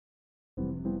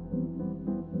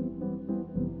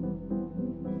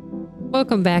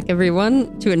Welcome back,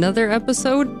 everyone, to another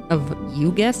episode of,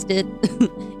 you guessed it,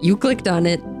 you clicked on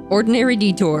it, Ordinary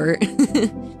Detour.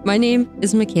 My name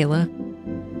is Michaela.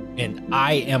 And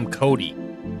I am Cody.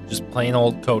 Just plain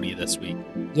old Cody this week.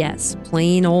 Yes,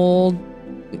 plain old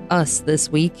us this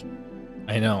week.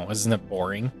 I know, isn't it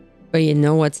boring? But you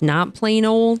know what's not plain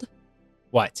old?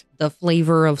 What? The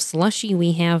flavor of slushy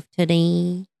we have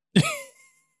today.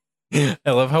 I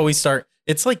love how we start.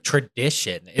 It's like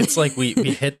tradition. It's like we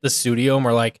hit the studio and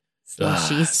we're like,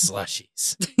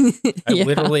 Slushies. I Yeah.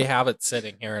 literally have it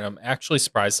sitting here, and I'm actually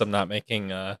surprised I'm not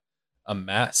making a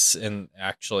mess. And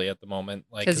actually, at the moment,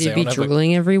 like, Because I you'd be don't have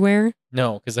drooling everywhere.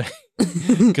 no,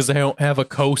 because I don't have a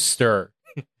coaster.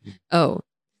 Oh,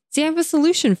 see, I have a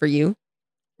solution for you.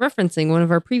 Referencing one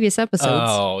of our previous episodes.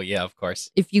 Oh yeah, of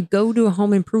course. If you go to a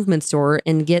home improvement store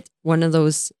and get one of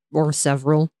those, or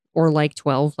several, or like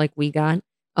 12 like we got,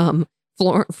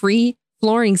 free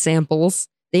flooring samples,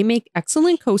 they make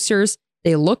excellent coasters.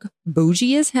 They look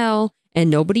bougie as hell, and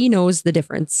nobody knows the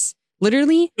difference.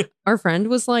 Literally, our friend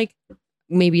was like,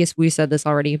 maybe we said this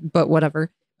already, but whatever.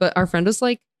 But our friend was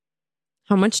like,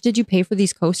 how much did you pay for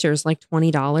these coasters? Like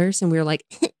 $20? And we were like,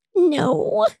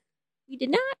 no, we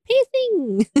did not pay a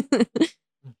thing.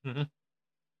 Mhm.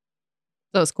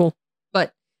 That was cool.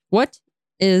 But what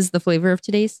is the flavor of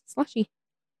today's slushie?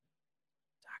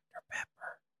 Dr.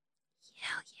 Pepper.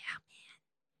 Hell yeah.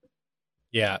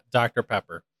 Yeah, Dr.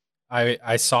 Pepper.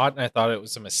 I saw it and I thought it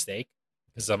was a mistake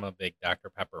because I'm a big Dr.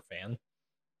 Pepper fan.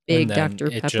 Big And then Dr.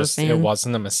 Pepper It fan.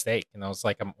 wasn't a mistake. And I was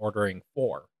like, I'm ordering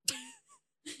 4.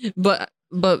 But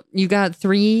you got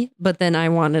 3, but then I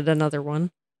wanted another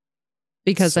one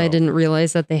because I So- didn't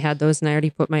realize that they had those, and I already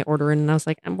put my order in, and I was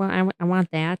like, I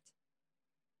want that.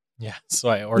 Yeah, so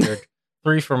I ordered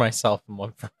 3 for myself and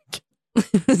 1 for my kid.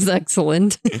 It's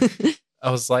excellent.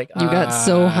 I was like, You got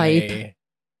so hype. I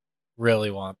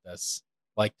really want this.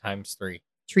 Like times 3.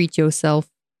 Treat yourself.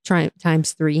 Try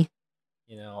times 3.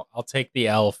 You know, I'll take the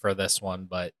L for this one,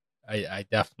 but I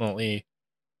definitely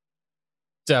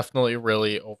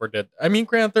really overdid. I mean,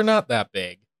 granted, they're not that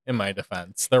big in my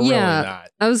defense. They're Yeah. really not.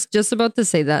 I was just about to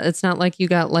say that. It's not like you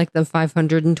got like the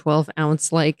 512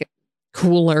 ounce like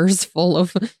coolers full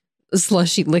of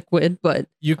slushy liquid, but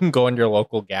You can go into your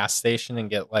local gas station and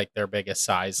get like their biggest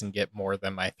size and get more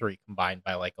than my 3 combined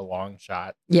by like a long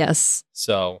shot. yes,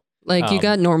 So, like you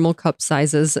got normal cup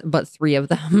sizes, but 3 of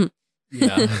them.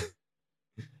 yeah.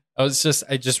 I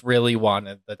just really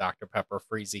wanted the Dr. Pepper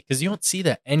Freezy because you don't see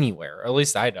that anywhere. At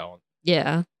least I don't.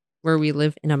 Yeah, where we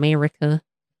live in America.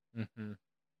 Hmm.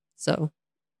 So,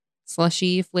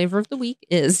 slushy flavor of the week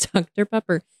is Dr.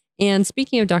 Pepper. And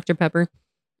speaking of Dr. Pepper,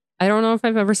 I don't know if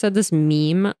I've ever said this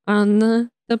meme on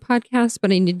the podcast,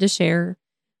 but I need to share.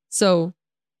 So,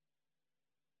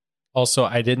 Also,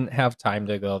 I didn't have time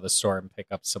to go to the store and pick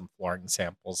up some flooring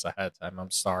samples ahead of time.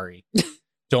 I'm sorry.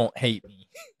 Don't hate me.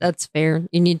 that's fair.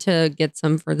 You need to get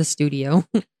some for the studio.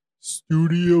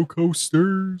 Studio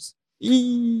coasters. All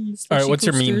right, what's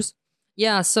your meme?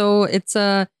 Yeah, so it's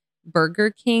a Burger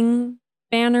King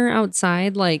banner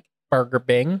outside, like Burger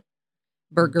Bing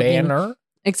Burger Bing. banner.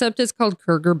 Except it's called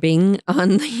Kurger Bing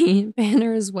on the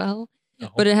banner as well. Oh.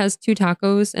 But it has 2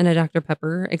 tacos and a Dr.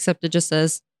 Pepper, except it just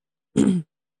says,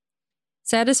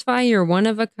 satisfy your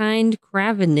one-of-a-kind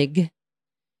Kravenig.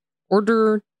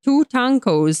 Order 2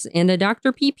 tacos and a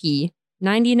Dr. PP.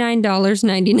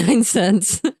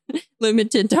 $99.99.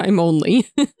 Limited time only.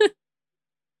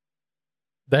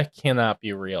 That cannot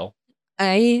be real.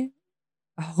 I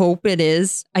hope it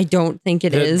is. I don't think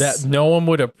it is. That no one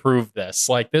would approve this.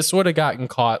 Like this would have gotten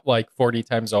caught like 40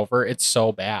 times over. It's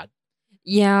so bad.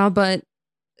 Yeah, but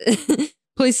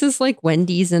places like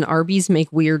Wendy's and Arby's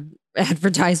make weird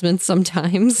advertisements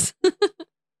sometimes.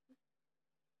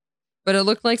 But it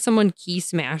looked like someone key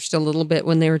smashed a little bit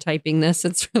when they were typing this.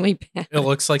 It's really bad. It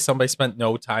looks like somebody spent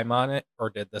no time on it or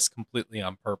did this completely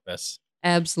on purpose.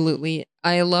 Absolutely.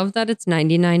 I love that it's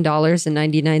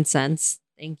 $99.99.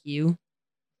 Thank you.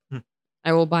 Hmm.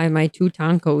 I will buy my 2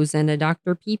 tacos and a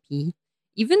Dr. PP.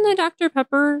 Even the Dr.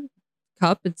 Pepper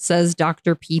cup, it says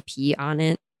Dr. PP on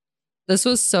it. This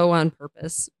was so on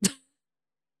purpose.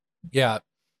 Yeah.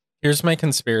 Here's my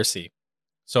conspiracy.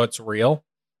 So it's real.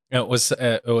 It was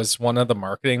one of the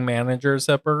marketing managers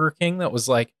at Burger King that was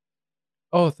like,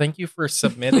 "Oh, thank you for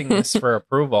submitting this for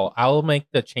approval. I'll make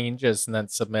the changes and then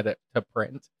submit it to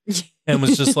print." And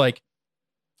was just like,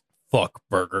 "Fuck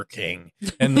Burger King,"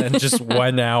 and then just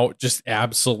went out, just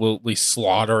absolutely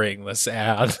slaughtering this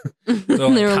ad. They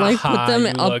were like, put "Haha, them you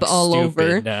up look all stupid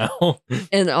over. now."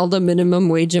 And all the minimum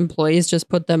wage employees just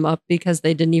put them up because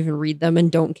they didn't even read them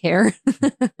and don't care.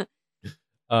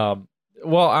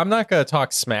 well, I'm not going to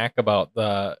talk smack about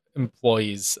the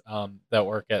employees that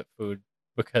work at food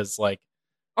because like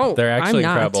Oh, they're I'm actually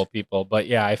not. incredible people. But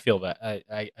yeah, I feel that.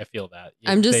 I feel that.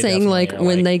 I'm just They saying, definitely like, are,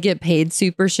 when like, they get paid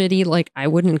super shitty, like, I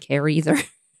wouldn't care either.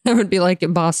 I would be like,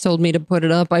 boss told me to put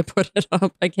it up. I put it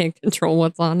up. I can't control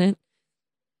what's on it.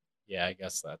 yeah, I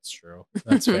guess that's true.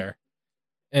 That's fair.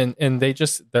 And they're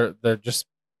just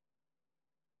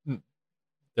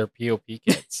they're POP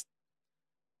kits.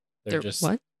 They're just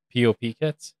what? POP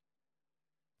kits,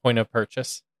 point of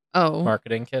purchase Oh,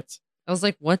 marketing kits. I was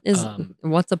like,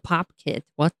 what's a pop kit?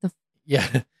 What the?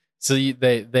 Yeah. So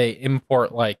they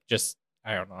import like just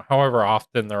I don't know, however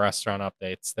often the restaurant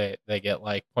updates, they get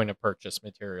like point of purchase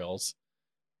materials,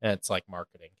 and it's like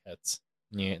marketing kits.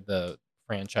 The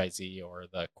franchisee or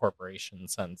the corporation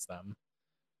sends them,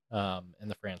 and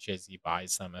the franchisee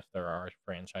buys them if there are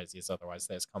franchisees. Otherwise,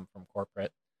 they just come from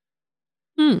corporate.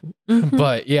 Mhm.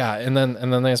 But yeah, and then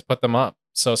they just put them up.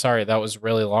 So sorry, that was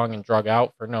really long and drug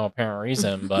out for no apparent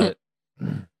reason, but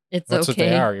It's that's what they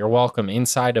okay. are. You're welcome.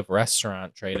 Inside of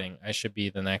restaurant trading, I should be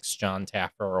the next John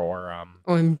Taffer or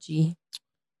OMG.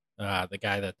 the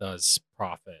guy that does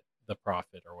the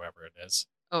Profit or whatever it is.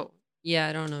 Oh, yeah,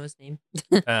 I don't know his name.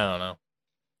 I don't know.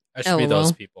 I should be those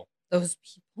LOL. people. Those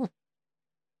people.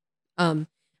 I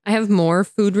have more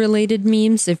food related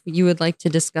memes if you would like to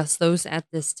discuss those at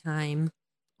this time,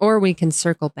 or we can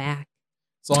circle back.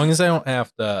 As long as I don't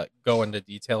have to go into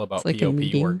detail about It's like a POP,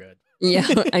 meeting. we're good. Yeah,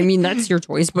 I mean that's your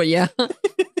choice, but yeah.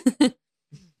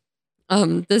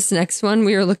 This next one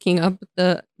we were looking up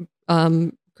the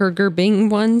Kurger Bing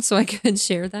one so I could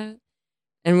share that.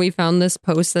 And we found this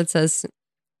post that says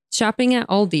shopping at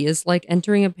Aldi is like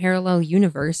entering a parallel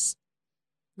universe.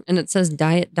 And it says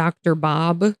Diet Dr.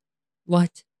 Bob.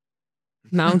 What?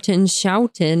 Mountain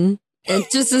shoutin'.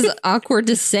 It just is awkward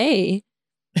to say.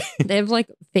 They have like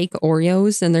fake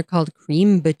Oreos and they're called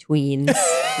cream betweens.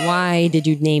 Why did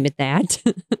you name it that?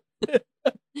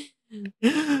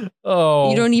 Oh,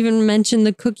 You don't even mention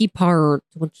the cookie part,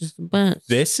 which is the best.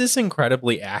 this is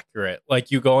incredibly accurate.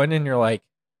 Like you go in and you're like,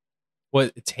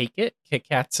 "What? Take it? Kit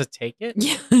Kat's a take it?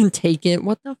 Yeah, take it.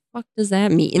 What the fuck does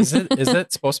that mean? Is that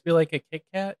supposed to be like a Kit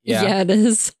Kat? Yeah, it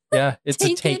is. Yeah, it's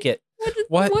Take a take it.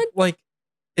 What? Like,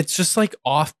 it's just like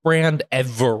off-brand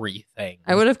everything.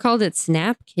 I would have called it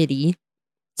Snap Kitty.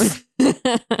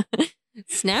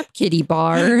 Snap Kitty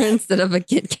bar instead of a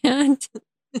Kit Kat.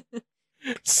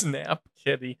 Snap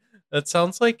Kitty. It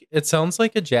sounds like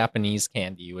a Japanese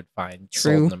candy you would find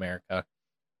sold in America.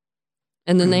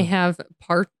 And then they have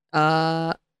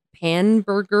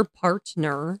Panburger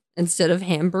Partner instead of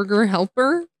Hamburger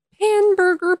Helper.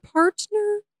 Panburger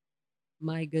Partner.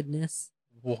 My goodness.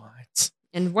 What?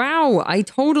 And wow, I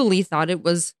totally thought it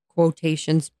was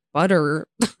quotations butter.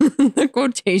 The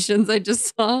quotations I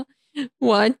just saw.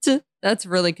 What? That's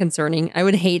really concerning. I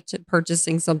would hate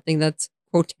purchasing something that's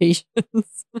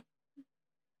quotations.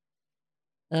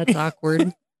 That's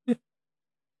awkward.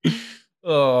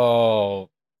 Oh.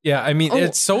 Yeah, I mean, Oh.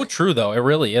 it's so true though. It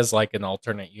really is like an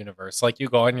alternate universe. Like you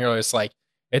go and you're just like,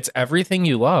 it's everything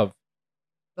you love,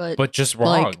 but just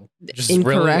wrong. like, Just really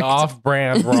incorrect.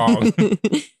 off-brand wrong.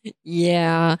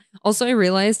 Yeah. Also, I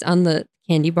realized on the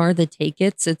candy bar, the Take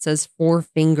It's, it says 4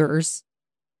 fingers.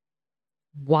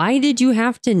 Why did you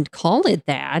have to call it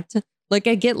that? Like,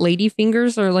 I get lady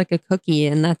fingers or like a cookie,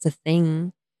 and that's a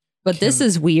thing. But this Can-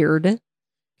 is weird.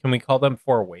 Can we call them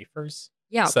 4 wafers?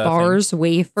 Yeah, Is that a thing? bars, 4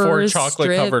 wafers,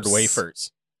 chocolate-covered strips,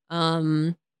 wafers.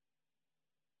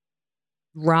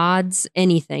 Rods,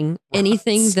 anything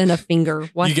than a finger.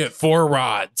 What? You get 4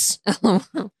 rods.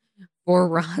 4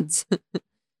 rods.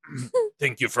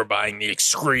 Thank you for buying the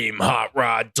Extreme Hot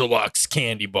Rod Deluxe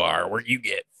Candy Bar, where you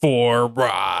get 4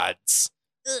 rods.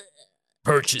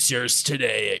 Purchase yours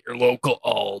today at your local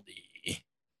Aldi.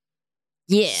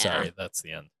 Yeah. Sorry, that's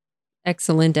the end.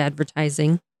 Excellent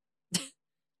advertising.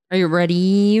 Are you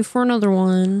ready for another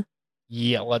one?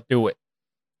 Yeah, let's do it.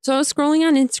 So I was scrolling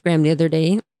on Instagram the other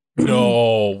day.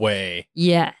 No way.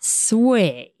 Yes,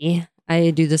 way. I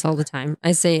do this all the time.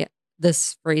 I say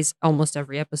this phrase almost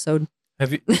every episode.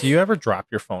 Do you ever drop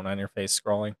your phone on your face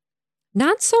scrolling?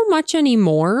 Not so much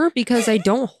anymore because I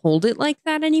don't hold it like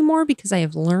that anymore because I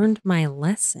have learned my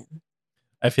lesson.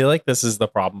 I feel like this is the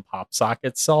problem Pop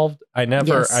Socket solved. I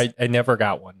never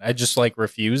got one. I just like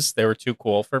refused. They were too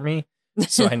cool for me.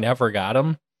 So I never got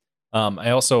them. I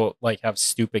also like have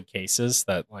stupid cases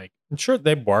that like I'm sure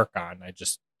they work on. I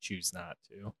just choose not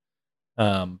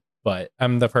to. But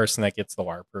I'm the person that gets the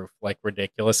waterproof, like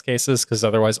ridiculous cases, because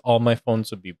otherwise all my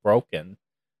phones would be broken.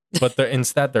 But they're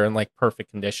in like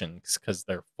perfect condition because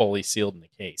they're fully sealed in the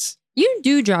case. You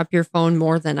do drop your phone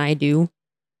more than I do.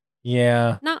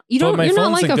 Yeah. No, you But don't. my You're not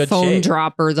phone's like in a good phone shape.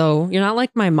 dropper, though. You're not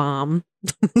like my mom.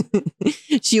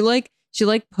 She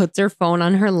puts her phone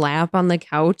on her lap on the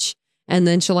couch, and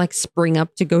then she'll like spring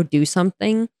up to go do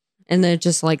something, and then it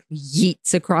just like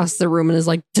yeets across the room and is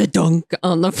like dunk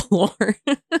on the floor.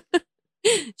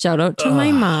 Shout out to my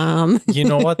Ugh. mom. You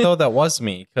know what though? That was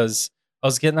me because I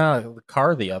was getting out of the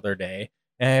car the other day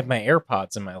and I had my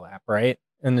AirPods in my lap, right?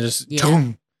 And just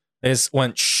Yeah. they just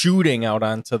went shooting out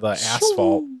onto the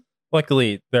asphalt.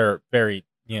 Luckily, they're very,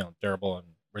 durable and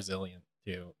resilient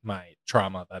to my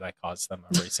trauma that I cause them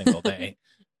every single day.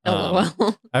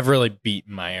 LOL. I've really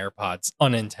beaten my AirPods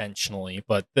unintentionally,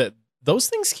 but those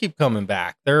things keep coming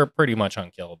back. They're pretty much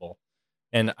unkillable.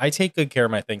 And I take good care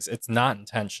of my things. It's not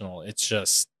intentional. It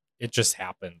just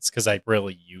happens because I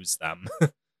really use them.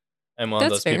 I'm one of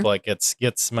That's those fair. people that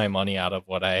gets my money out of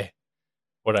what I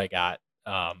got.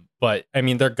 But I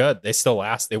mean, they're good. They still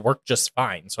last. They work just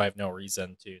fine. So I have no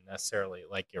reason to necessarily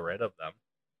like get rid of them.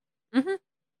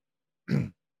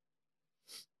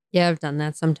 Yeah, I've done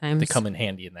that sometimes. They come in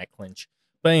handy in that clinch.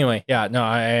 But anyway, yeah, no,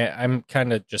 I'm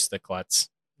kind of just a klutz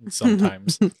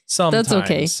sometimes. Sometimes. That's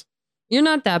okay. You're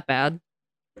not that bad,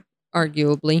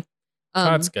 arguably.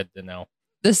 That's good to know.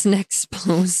 This next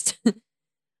post,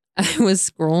 I was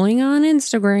scrolling on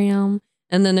Instagram,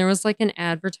 and then there was like an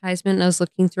advertisement, and I was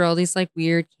looking through all these like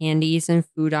weird candies and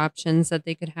food options that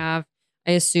they could have.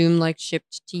 I assume like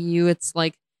shipped to you. It's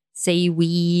like Say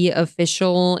We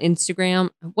official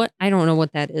Instagram. What? I don't know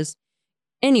what that is.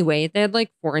 Anyway, they had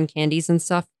like foreign candies and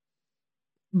stuff.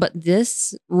 But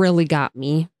this really got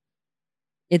me.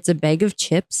 It's a bag of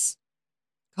chips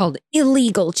called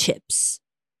illegal chips.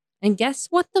 And guess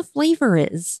what the flavor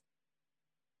is?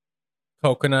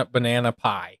 Coconut banana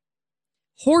pie.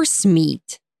 Horse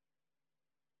meat.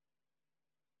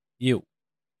 You.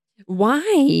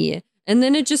 Why? And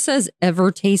then it just says,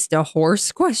 ever taste a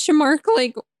horse? Question mark.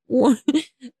 Like, what?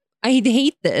 I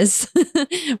hate this.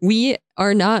 We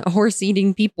are not horse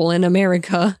eating people in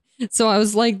America. So I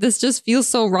was like, this just feels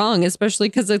so wrong, especially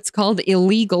because it's called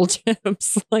illegal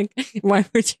chips. Like, why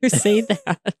would you say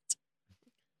that?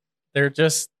 They're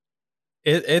just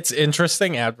it's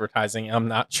interesting advertising. I'm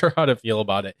not sure how to feel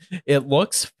about it. It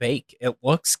looks fake. It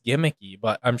looks gimmicky,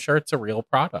 but I'm sure it's a real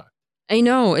product. I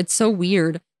know. It's so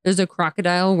weird. There's a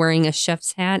crocodile wearing a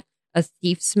chef's hat, a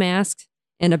thief's mask,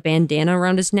 and a bandana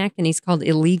around his neck, and he's called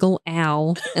Illegal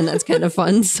Al, and that's kind of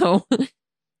fun. So,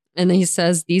 and he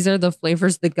says, these are the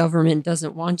flavors the government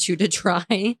doesn't want you to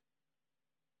try.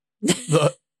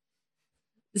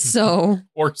 So,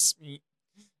 horse meat.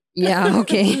 Yeah,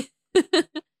 okay.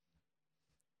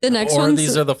 The next one. Or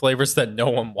these are the flavors that no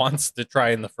one wants to try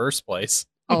in the first place.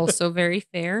 Also very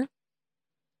fair.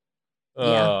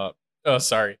 Yeah. Oh,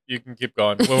 sorry. You can keep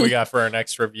going. What we got for our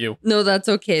next review? No, that's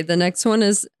okay. The next one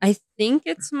is, I think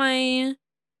it's my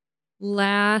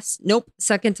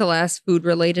second to last food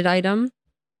related item.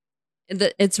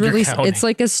 It's really, it's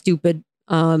like a stupid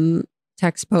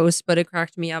text post, but it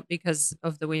cracked me up because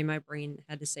of the way my brain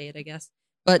had to say it, I guess.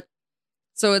 But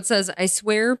so it says, I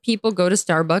swear people go to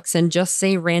Starbucks and just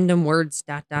say random words, ...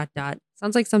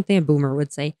 Sounds like something a boomer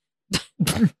would say.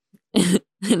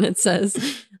 And it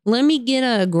says, let me get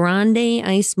a grande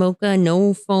ice mocha,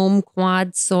 no foam,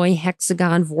 quad soy,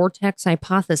 hexagon, vortex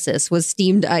hypothesis with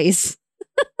steamed ice.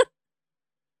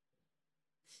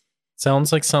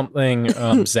 Sounds like something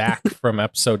Zach from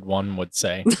episode 1 would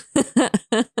say.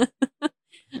 I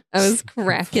was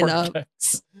cracking up.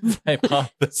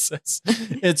 Hypothesis.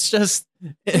 It's just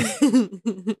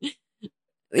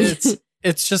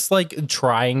it's just like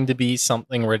trying to be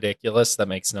something ridiculous that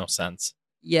makes no sense.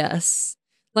 Yes.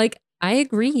 Like, I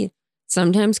agree.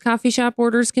 Sometimes coffee shop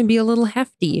orders can be a little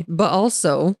hefty, but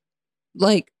also,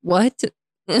 like, what?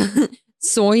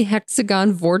 Soy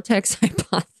hexagon vortex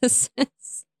hypothesis.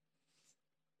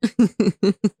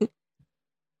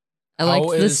 I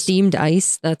like the steamed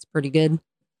ice. That's pretty good.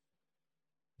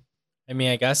 I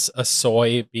mean, I guess a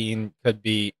soybean could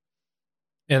be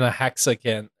in a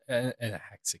hexagon, a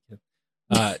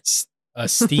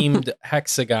steamed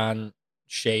hexagon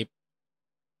shape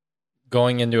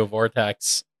going into a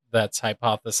vortex that's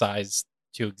hypothesized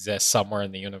to exist somewhere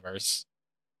in the universe.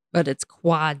 But it's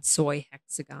quad soy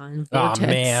hexagon Oh vortex.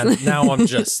 man, now I'm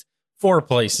just 4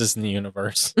 places in the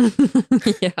universe.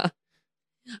 Yeah.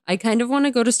 I kind of want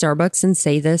to go to Starbucks and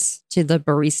say this to the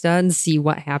barista and see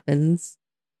what happens.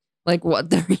 Like what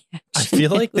the reaction I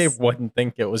feel like they is. wouldn't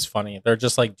think it was funny. They're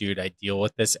just like, dude, I deal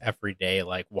with this every day.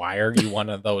 Like, why are you one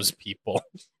of those people?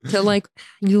 To like,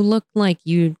 you look like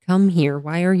you'd come here.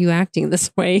 Why are you acting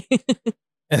this way?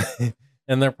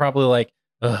 And they're probably like,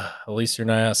 at least you're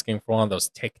not asking for one of those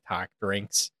TikTok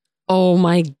drinks. Oh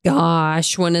my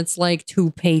gosh. When it's like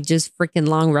 2 pages freaking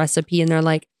long recipe and they're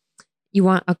like, you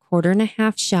want a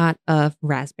 1.25 shot of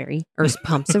raspberry or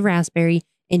pumps of raspberry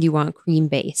and you want cream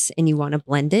base and you want to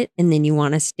blend it and then you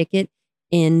want to stick it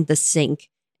in the sink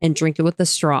and drink it with a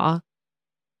straw.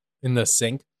 In the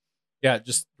sink? Yeah,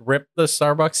 just rip the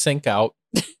Starbucks sink out.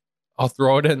 I'll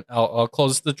throw it in. I'll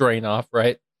close the drain off,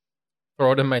 right?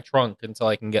 Throw it in my trunk until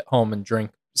I can get home and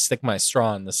drink. Stick my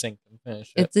straw in the sink and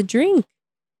finish it. It's a drink.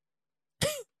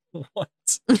 What?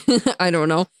 I don't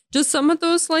know. Just some of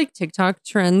those like TikTok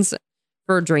trends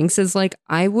for drinks is like,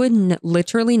 I would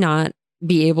literally not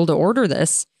be able to order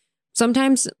this.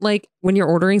 Sometimes like when you're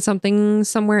ordering something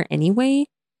somewhere anyway,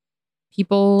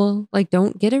 people like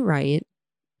don't get it right.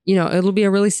 You know, it'll be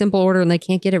a really simple order and they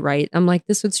can't get it right. I'm like,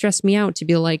 this would stress me out to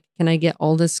be like, can I get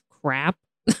all this crap?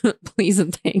 Please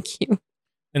and thank you.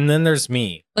 And then there's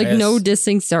me. Like no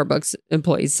dissing Starbucks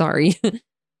employees. Sorry.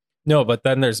 No, but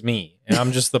then there's me. And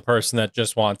I'm just the person that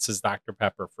just wants his Dr.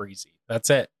 Pepper Freezy. That's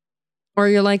it. Or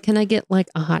you're like, can I get like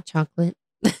a hot chocolate?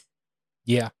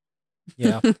 Yeah.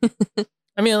 Yeah.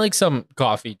 I mean, I like some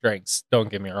coffee drinks. Don't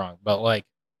get me wrong. But like,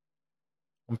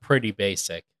 I'm pretty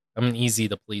basic. I'm an easy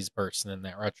to please person in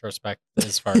that retrospect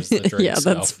as far as the drinks yeah,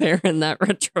 that's fair in that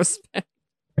retrospect.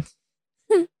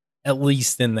 At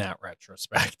least in that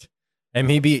retrospect. And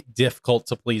maybe difficult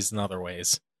to please in other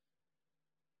ways.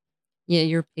 Yeah,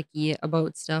 you're picky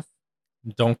about stuff.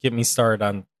 Don't get me started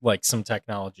on like some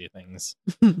technology things.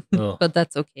 But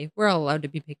that's okay. We're all allowed to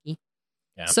be picky.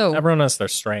 Yeah. So everyone has their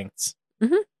strengths.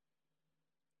 Mm-hmm.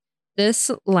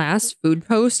 This last food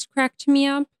post cracked me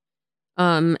up.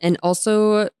 And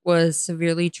also was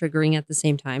severely triggering at the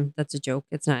same time. That's a joke.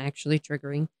 It's not actually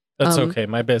triggering. That's okay.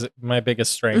 My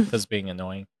biggest strength is being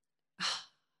annoying.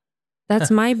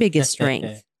 That's my biggest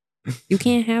strength. You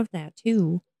can't have that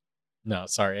too. No,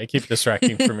 sorry. I keep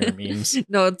distracting from your memes.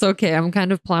 No, it's okay. I'm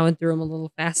kind of plowing through them a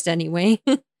little fast anyway.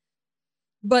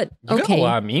 But You got okay. a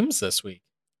lot of memes this week.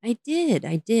 I did.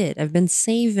 I've been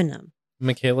saving them.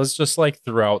 Michaela's just like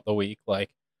throughout the week, like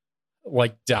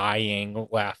dying,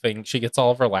 laughing. She gets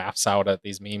all of her laughs out at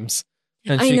these memes.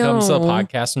 And she comes to the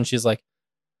podcast and she's like,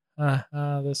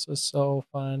 this was so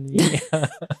funny.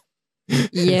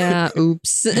 Yeah,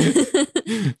 oops.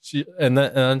 and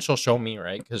then she'll show me,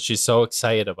 right? Because she's so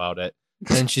excited about it.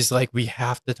 And she's like, we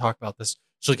have to talk about this.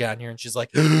 She'll get on here and she's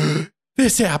like,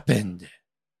 this happened.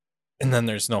 And then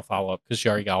there's no follow-up because she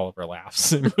already got all of her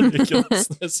laughs and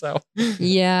ridiculousness out.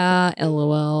 Yeah,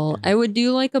 LOL. I would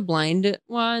do like a blind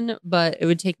one, but it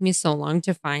would take me so long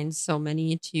to find so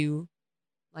many to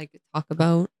like talk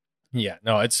about. Yeah,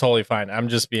 no, it's totally fine. I'm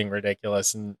just being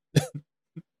ridiculous. And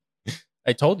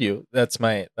I told you that's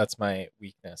my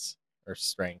weakness or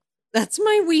strength. That's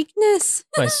my weakness.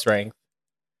 My strength.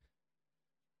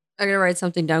 I gotta write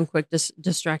something down quick to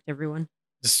distract everyone.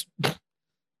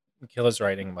 Michaela's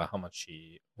writing about how much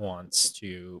she wants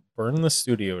to burn the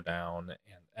studio down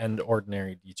and end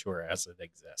Ordinary Detour as it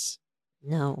exists.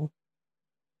 No.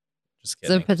 Just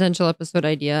kidding. It's a potential episode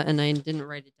idea, and I didn't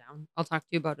write it down. I'll talk to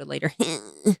you about it later.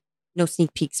 No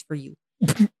sneak peeks for you.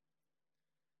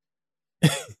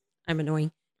 I'm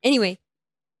annoying. Anyway,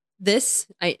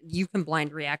 you can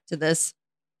blind react to this.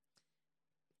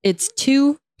 It's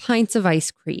 2 pints of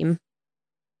ice cream.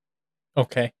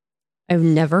 Okay. I've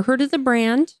never heard of the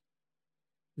brand.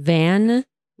 Van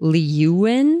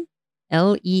Leeuwen,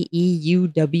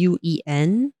 Leeuwen.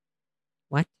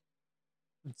 What?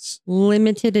 It's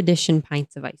limited edition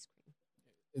pints of ice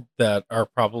cream that are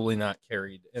probably not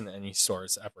carried in any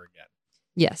stores ever again.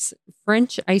 Yes,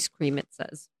 French ice cream, it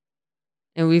says.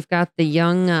 And we've got the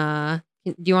young.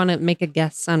 Do you want to make a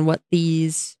guess on what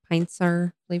these pints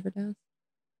are flavored as?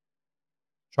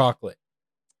 Chocolate.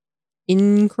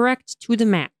 Incorrect to the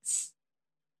max.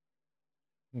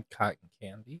 Cotton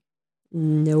candy.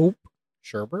 Nope.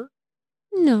 Sherbet.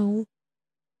 No.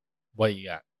 What you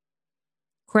got?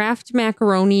 Kraft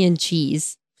macaroni and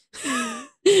cheese.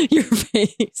 Your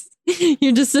face.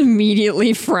 You just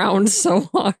immediately frowned so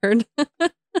hard.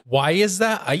 Why is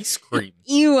that ice cream?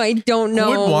 Ew, I don't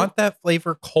know. Who would want that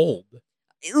flavor cold?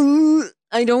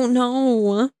 I don't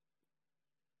know.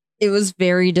 It was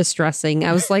very distressing.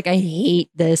 I was like, I hate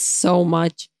this so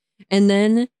much. And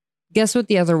then guess what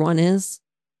the other one is?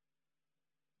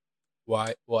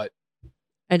 Why? What?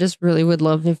 I just really would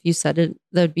love if you said it.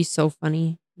 That'd be so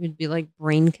funny. It'd be like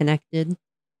brain connected.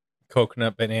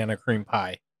 Coconut banana cream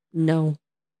pie. No.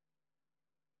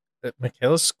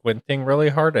 Michaela's squinting really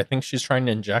hard. I think she's trying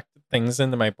to inject things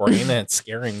into my brain and it's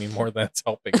scaring me more than it's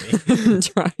helping me.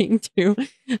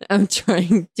 I'm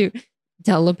trying to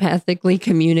telepathically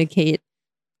communicate.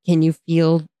 Can you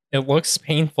feel? It looks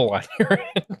painful on your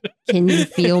end. Can you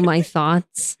feel my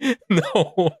thoughts?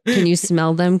 No. Can you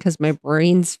smell them? Because my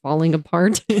brain's falling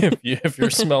apart. If you're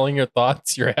smelling your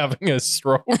thoughts, you're having a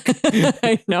stroke.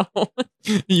 I know.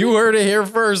 You heard it here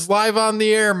first, live on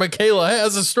the air. Michaela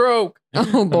has a stroke. Oh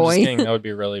I'm just boy. kidding. That would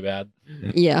be really bad.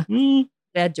 Yeah.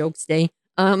 Bad jokes day.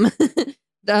 The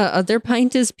other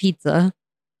pint is pizza.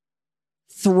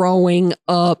 Throwing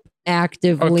up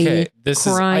actively. Okay, this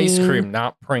crying. is ice cream,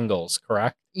 not Pringles,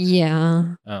 correct?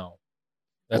 Yeah. Oh,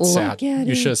 that's Look sad. at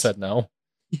You should have it. said no.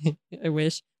 I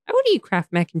wish. I would eat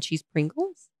Kraft mac and cheese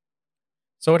Pringles.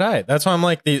 So would I. That's why I'm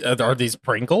like, are these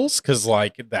Pringles? Because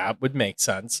like that would make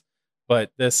sense.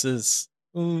 But this is.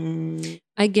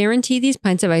 I guarantee these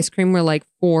pints of ice cream were like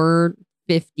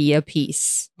 $4.50 a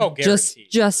piece. Oh, guaranteed.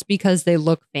 Just because they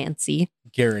look fancy.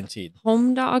 Guaranteed.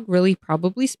 Home Dog really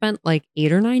probably spent like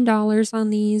 $8 or $9 on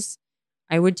these.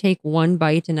 I would take one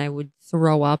bite and I would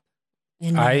throw up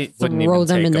and I wouldn't throw even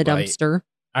them in take the a bite. dumpster.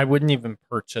 I wouldn't even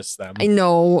purchase them. I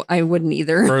know I wouldn't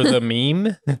either. For the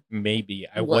meme, maybe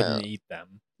I Well. wouldn't eat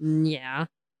them. Yeah.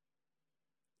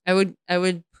 I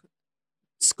would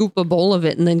scoop a bowl of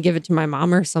it and then give it to my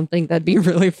mom or something. That'd be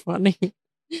really funny.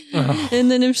 Oh. And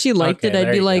then if she liked Okay, it, I'd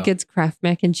there be you like, go. it's Kraft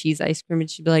mac and cheese ice cream. And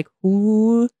she'd be like,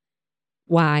 who?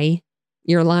 Why?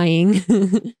 You're lying.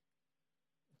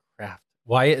 Kraft.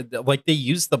 Why? Like they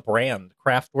use the brand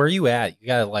Kraft. Where are you at? You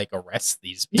gotta like arrest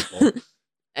these people.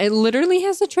 It literally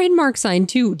has a trademark sign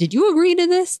too. Did you agree to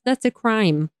this? That's a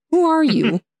crime. Who are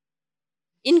you?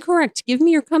 Incorrect. Give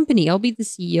me your company. I'll be the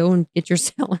CEO and get your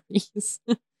salaries.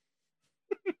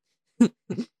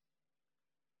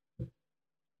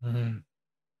 Mhm.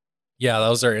 Yeah,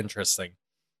 those are interesting.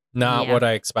 Not Yeah. what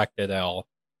I expected at all.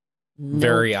 Nope.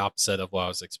 Very opposite of what I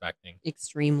was expecting.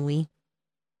 Extremely.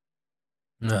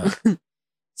 Ugh.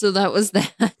 So that was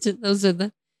that.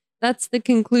 That's the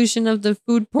conclusion of the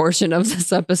food portion of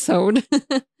this episode.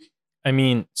 I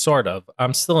mean, sort of.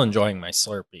 I'm still enjoying my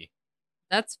Slurpee.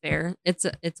 That's fair. It's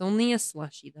only a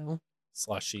slushy though.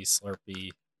 Slushy,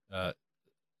 Slurpee,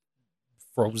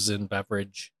 frozen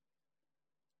beverage.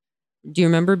 Do you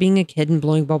remember being a kid and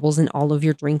blowing bubbles in all of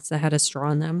your drinks that had a straw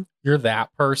in them? You're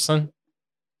that person.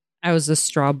 I was a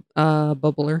straw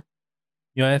bubbler.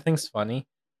 You know what I think's funny?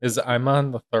 Is I'm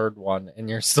on the third one and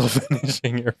you're still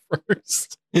finishing your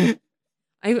first.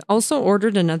 I also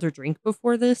ordered another drink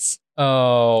before this.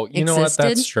 Oh, you know what?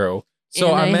 That's Existed, true. So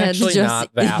and I I'm had actually just-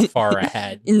 not that far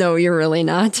ahead. No, you're really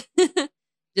not.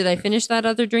 Did I finish that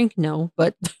other drink? No,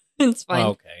 but it's fine.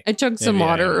 Okay, I chugged some Maybe I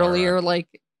water am earlier, alright.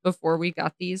 like before we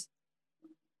got these.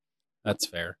 that's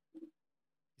fair.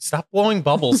 Stop blowing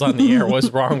bubbles on the air. What's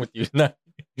wrong with you?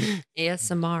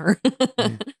 ASMR.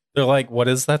 They're like, what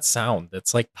is that sound?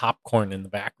 It's like popcorn in the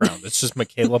background. It's just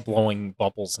Michaela blowing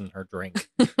bubbles in her drink.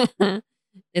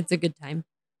 It's a good time.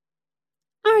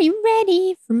 Are you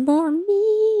ready for more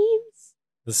memes?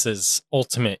 This is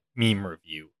Ultimate Meme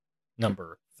Review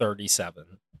number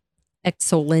 37.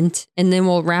 Excellent. And then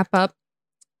we'll wrap up.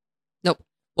 Nope.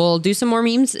 We'll do some more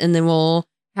memes and then we'll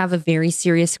have a very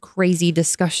serious, crazy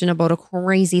discussion about a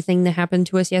crazy thing that happened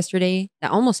to us yesterday.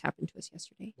 That almost happened to us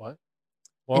yesterday. What?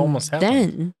 What And almost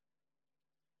happened?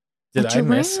 Then Did a I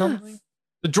miss giraffe. something?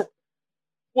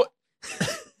 What?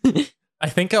 I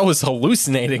think I was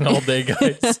hallucinating all day,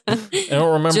 guys. I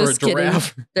don't remember Just a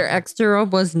giraffe. Their extra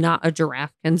was not a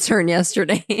giraffe concern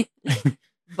yesterday.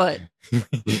 But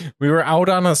We were out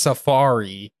on a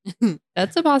safari.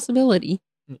 that's a possibility.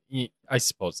 I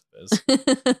suppose it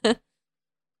is.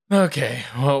 Okay.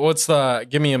 Well,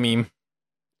 give me a meme.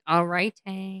 All right.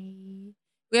 We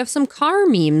have some car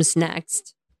memes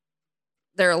next.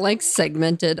 They're like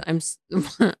segmented.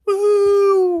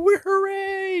 Woo!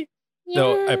 Hooray!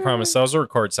 No, I promise that was a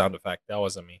record sound effect. That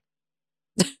wasn't me.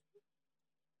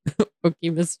 Okay,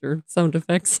 Mr. Sound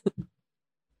Effects. It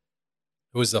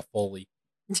was a Foley.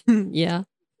 Yeah.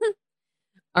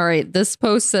 All right. This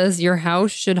post says your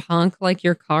house should honk like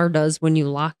your car does when you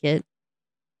lock it.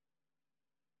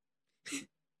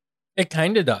 It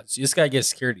kind of does. You just gotta get a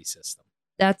security system.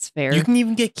 That's fair. You can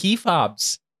even get key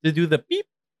fobs to do the beep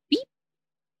Beep.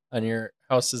 on your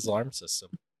house's alarm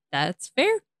system. That's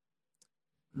fair.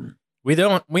 We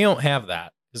don't have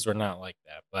that because we're not like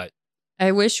that. But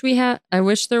I wish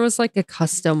there was like a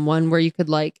custom one where you could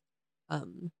like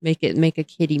make a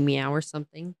kitty meow or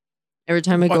something. Every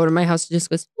time I go What? to my house, it just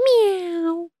goes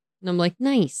meow. And I'm like,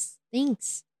 nice.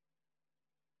 Thanks.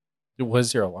 what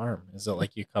is your alarm? Is it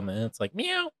like you come in? It's like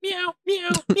meow meow meow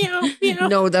meow meow.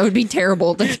 No, that would be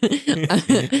terrible.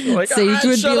 Like, Sage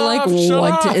would be shut like, off, shut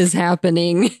what off." is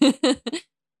happening?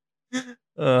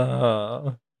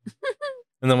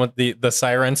 And then with the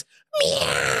sirens,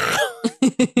 meow.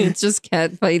 It's just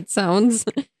cat fight sounds.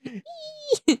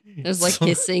 There's like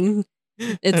hissing.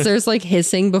 There's like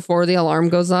hissing before the alarm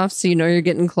goes off, so you know you're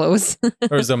getting close.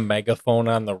 There's a megaphone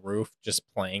on the roof just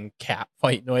playing cat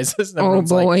fight noises. And Oh everyone's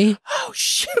boy. like, oh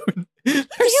shoot. There's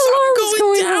alarm's something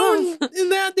going going off. down in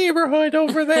that neighborhood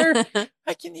over there.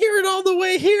 I can hear it all the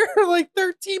way here, like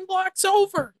 13 blocks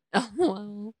over. Oh,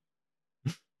 well.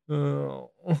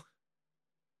 Oh.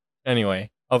 Anyway,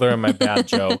 other than my bad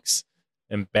jokes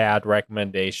and bad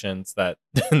recommendations that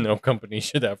no company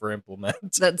should ever implement.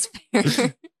 That's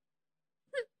fair.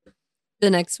 The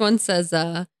next one says,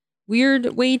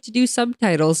 weird way to do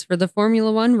subtitles for the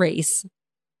Formula One race.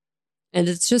 And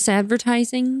it's just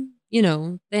advertising. You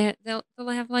know, they'll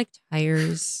have like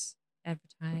tires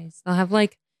advertised. They'll have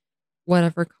like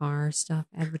whatever car stuff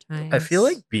advertised. I feel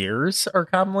like beers are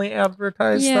commonly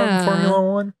advertised Yeah. on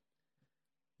Formula One.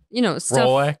 You know, stuff.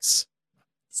 Rolex,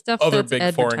 Stuff other that's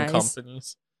big foreign advertised.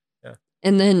 companies.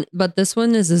 And then, but this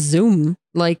one is a Zoom,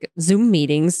 like Zoom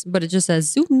meetings, but it just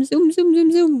says Zoom, Zoom, Zoom,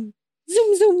 Zoom, Zoom,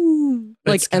 Zoom, Zoom,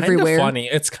 like It's kinda everywhere. funny.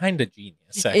 It's kind of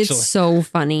genius, actually. It's so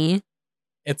funny.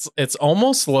 It's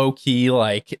almost low key,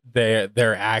 like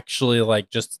they're actually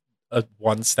like just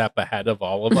one step ahead of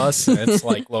all of us. And it's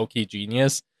like low key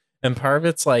genius. And part of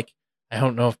it's like, I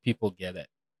don't know if people get it.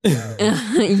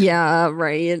 Yeah,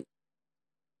 right.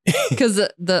 Because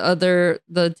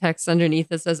the text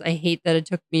underneath it says, I hate that it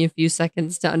took me a few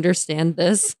seconds to understand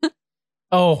this.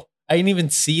 Oh, I didn't even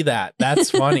see that.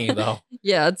 That's funny though.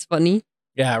 Yeah, it's funny.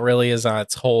 Yeah, it really is on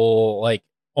its whole like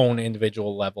own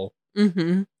individual level. Mm-hmm.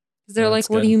 Because they're That's like,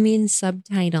 what good. do you mean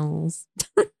subtitles?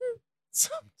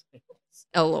 Sometimes.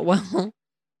 LOL.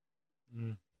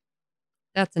 Mm.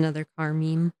 That's another car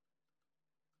meme.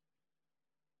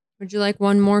 Would you like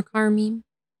one more car meme?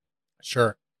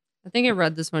 Sure. I think I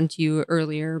read this one to you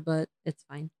earlier, but it's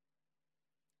fine.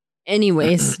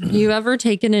 Anyways, you ever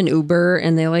taken an Uber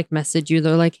and they like message you?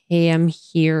 They're like, hey, I'm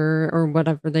here, or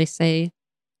whatever they say.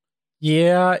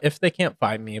 Yeah, if they can't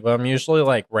find me, but I'm usually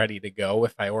like ready to go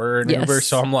if I order an Uber. Yes.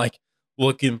 So I'm like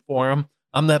looking for them.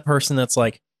 I'm that person that's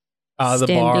like out of the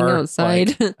Standing bar.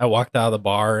 outside. Like, I walked out of the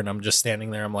bar and I'm just standing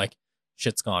there. I'm like,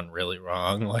 shit's gone really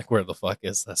wrong. Like, where the fuck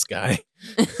is this guy?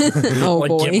 Oh, like,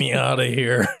 boy. get me out of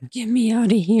here. Get me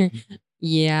out of here.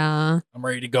 Yeah. I'm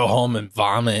ready to go home and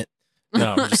vomit.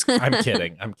 No, I'm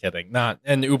kidding. I'm kidding. Not,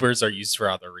 and Ubers are used for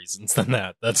other reasons than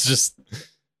that. That's just,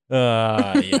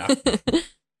 yeah.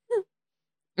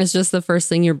 It's just the first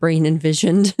thing your brain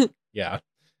envisioned. Yeah.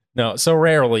 No, so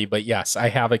rarely, but yes, I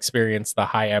have experienced the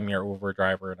hi, I'm your Uber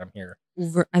driver and I'm here.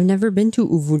 I've never been to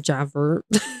Uber Java.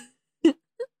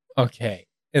 Okay.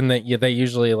 And they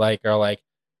usually like are like,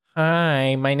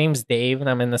 hi, my name's Dave and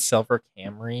I'm in the silver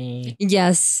Camry.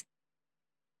 Yes.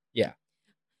 Yeah.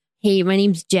 Hey, my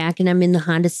name's Jack and I'm in the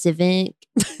Honda Civic.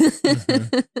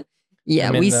 Mhm. Yeah,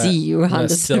 I'm in we the- see you, The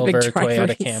Honda silver Civic Toyota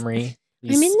drivers. Camry.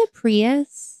 I'm in the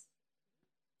Prius.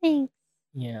 Thanks.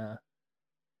 Yeah.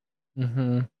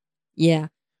 Mm-hmm. Yeah.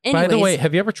 By the way, Anyways,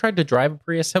 have you ever tried to drive a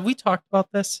Prius? Have we talked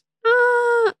about this?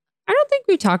 I don't think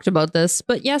we talked about this,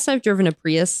 but yes, I've driven a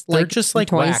Prius. They're Like just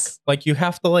like whack. twice. Like you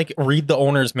have to like read the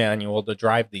owner's manual to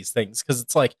drive these things because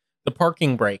it's like the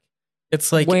parking brake.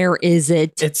 It's like Where is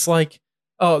it? it's like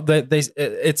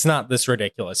it's not this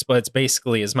ridiculous, but it's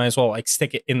basically might as well like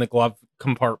stick it in the glove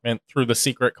compartment through the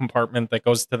secret compartment that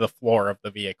goes to the floor of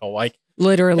the vehicle. Like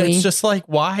Literally. it's just like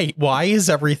why is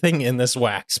everything in this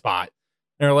whack spot?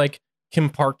 They're like, can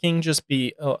parking just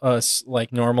be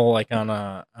like normal, like on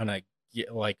a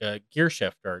like a gear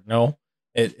shifter? No,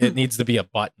 it needs to be a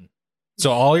button.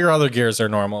 So all your other gears are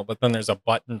normal, but then there's a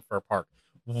button for park.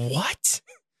 What?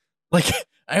 Like,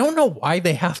 I don't know why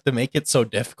they have to make it so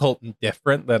difficult and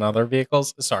different than other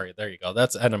vehicles. Sorry, there you go.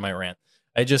 That's the end of my rant.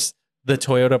 The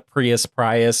Toyota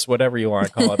Prius, whatever you want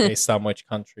to call it, based on which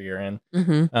country you're in.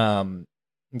 Mhm.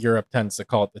 Europe tends to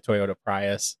call it the Toyota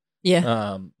Prius.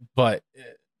 Yeah. But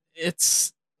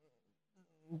it's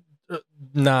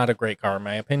not a great car in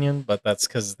my opinion, but that's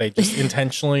because they just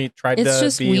intentionally tried It's to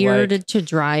just be weird like, to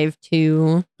drive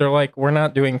to. they're like, we're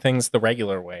not doing things the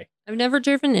regular way. I've never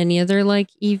driven any other like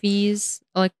EVs,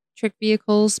 electric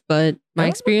vehicles, but my Yeah.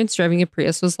 experience driving a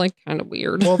Prius was like kind of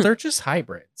weird. Well, they're just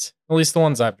hybrids. At least the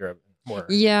ones I've driven were.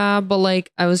 Yeah, but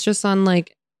like I was just on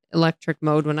like electric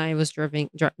mode when I was driving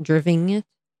it.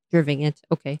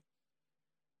 Okay.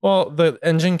 Well, the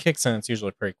engine kicks in, it's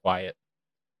usually pretty quiet.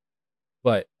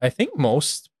 But I think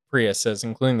most Priuses,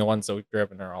 including the ones that we've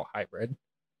driven, are all hybrid.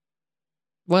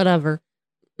 Whatever.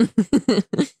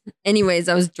 Anyways,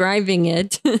 I was driving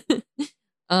it.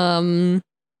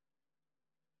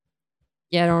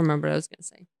 Yeah, I don't remember what I was gonna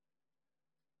say.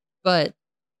 But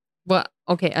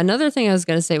okay, another thing I was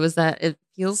gonna say was that it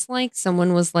feels like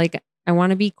someone was like I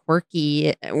want to be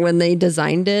quirky when they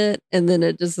designed it. And then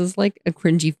it just is like a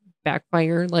cringy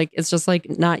backfire. Like it's just like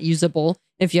not usable.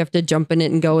 If you have to jump in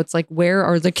it and go, it's like, where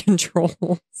are the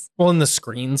controls? Well, and the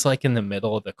screen's like in the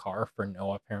middle of the car for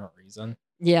no apparent reason.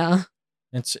 Yeah.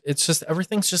 It's just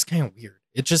everything's just kind of weird.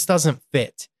 It just doesn't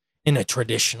fit in a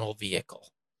traditional vehicle.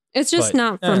 It's just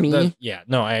not for me. Yeah,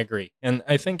 no, I agree. And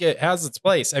I think it has its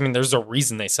place. I mean, there's a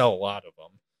reason they sell a lot of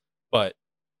them. But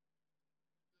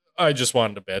I just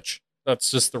wanted to bitch.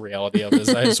 That's just the reality of it.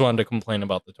 I just wanted to complain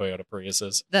about the Toyota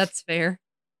Priuses. That's fair.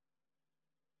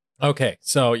 Okay,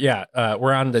 so yeah,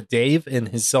 we're on to Dave in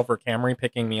his silver Camry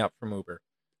picking me up from Uber.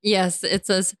 Yes, it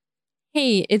says,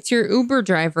 hey, it's your Uber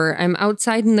driver. I'm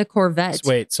outside in the Corvette.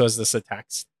 Wait, so is this a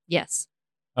text? Yes.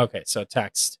 Okay, so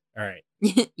text. All right.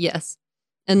 Yes.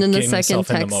 And then the Getting second myself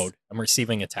text. in the mode. I'm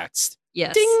receiving a text.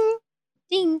 Yes. Ding!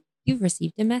 Ding. You've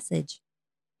received a message.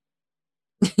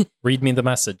 Read me the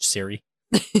message, Siri.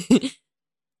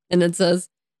 And it says,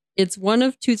 it's one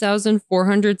of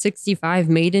 2,465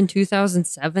 made in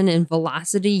 2007 in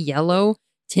Velocity yellow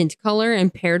tint color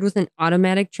and paired with an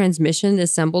automatic transmission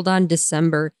assembled on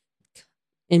December,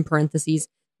 in parentheses,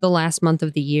 the last month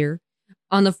of the year,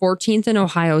 on the 14th in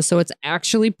Ohio. So it's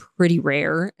actually pretty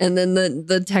rare. And then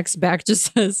the text back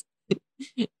just says,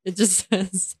 it just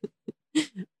says,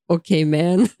 okay,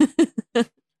 man.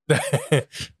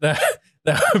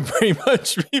 That would pretty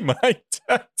much be my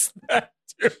text back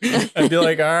too. I'd be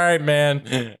like, all right,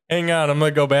 man, hang on. I'm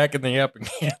going to go back in the app and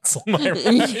cancel my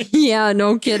ride. Yeah,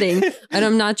 no kidding. And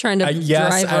I'm not trying to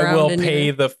yes, drive around. I will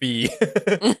pay the fee.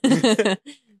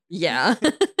 Yeah.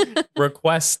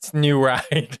 Request new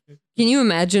ride. Can you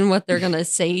imagine what they're going to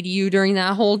say to you during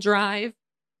that whole drive?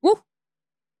 Woo.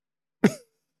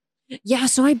 Yeah,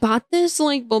 so I bought this,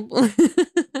 like,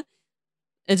 it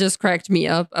just cracked me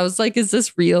up. I was like, is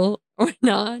this real or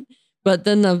not? But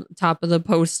then the top of the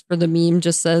post for the meme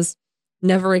just says,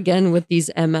 never again with these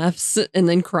MFs, and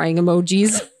then crying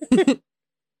emojis.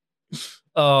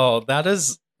 Oh, that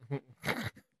is...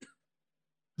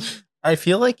 I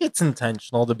feel like it's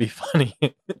intentional to be funny.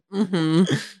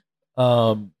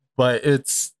 Mm-hmm. But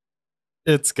it's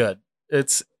good.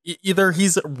 It's either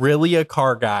he's really a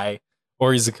car guy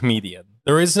or he's a comedian.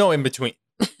 There is no in between.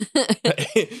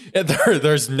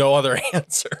 There's no other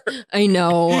answer. I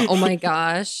know. Oh my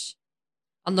gosh.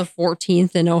 On the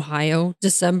 14th in Ohio,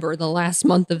 December, the last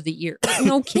month of the year.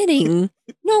 No kidding.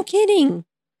 No kidding.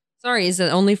 Sorry, is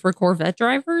it only for Corvette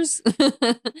drivers?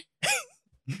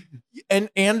 And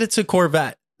it's a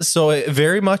Corvette. So it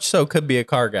very much so could be a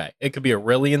car guy. It could be a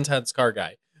really intense car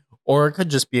guy. Or it could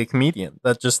just be a comedian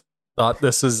that just thought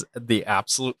this is the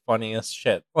absolute funniest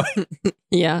shit.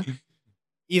 Yeah.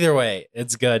 Either way,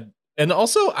 it's good. And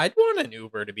also, I'd want an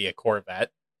Uber to be a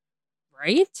Corvette.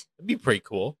 Right? It'd be pretty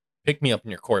cool. Pick me up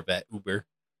in your Corvette, Uber.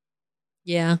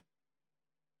 Yeah.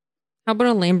 How about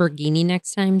a Lamborghini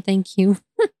next time? Thank you.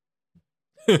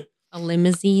 A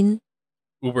limousine.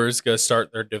 Uber's going to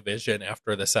start their division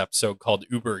after this episode called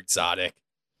Uber Exotic.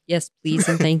 Yes, please,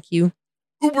 and thank you.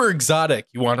 Uber Exotic.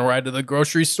 You want to ride to the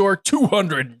grocery store?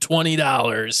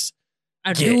 $220.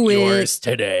 I'll Get do yours it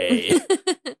today.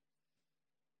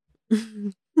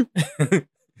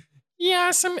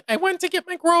 Yes, I went to get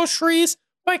my groceries,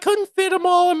 but I couldn't fit them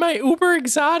all in my Uber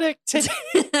Exotic today.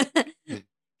 Can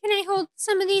I hold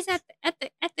some of these at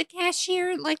the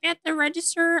cashier, like at the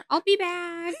register? I'll be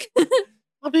back.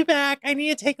 I'll be back. I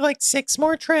need to take like 6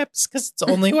 more trips because it's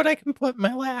only what I can put in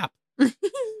my lap.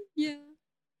 Yeah.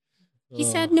 He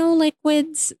said no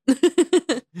liquids.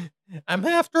 I'm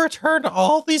gonna have to return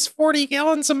all these 40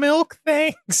 gallons of milk.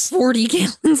 Thanks. 40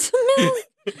 gallons of milk.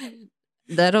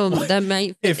 That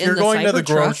might fit if in you're going to the Cybertruck.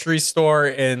 grocery store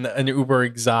in an Uber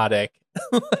Exotic,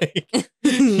 like,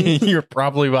 you're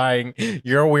probably buying.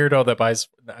 You're a weirdo that buys.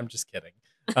 I'm just kidding.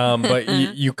 But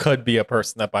you could be a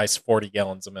person that buys 40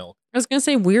 gallons of milk. I was gonna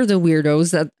say we're the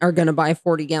weirdos that are gonna buy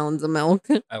 40 gallons of milk.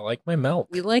 I like my milk.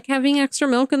 We like having extra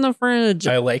milk in the fridge.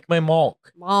 I like my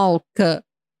milk.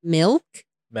 Milk?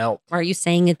 Milk. Why are you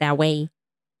saying it that way?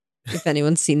 If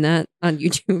anyone's seen that on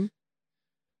YouTube.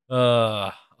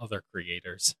 Other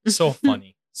creators. So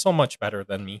funny. So much better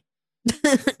than me.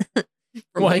 From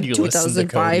Why like do you listen to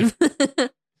 2005.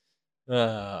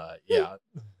 Yeah.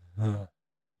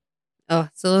 Oh,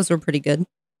 so those were pretty good.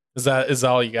 Is that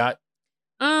all you got?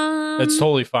 It's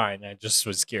totally fine. I just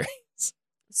was curious.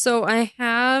 So I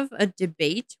have a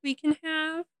debate we can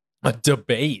have. A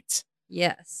debate?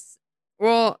 Yes.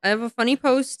 Well, I have a funny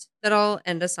post that I'll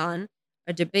end us on.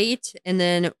 A debate. And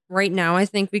then right now, I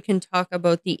think we can talk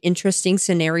about the interesting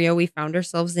scenario we found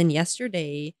ourselves in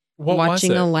yesterday. What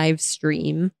watching was it? a live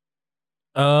stream.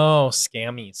 Oh,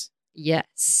 scammies.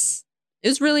 Yes. It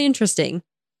was really interesting.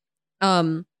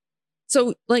 So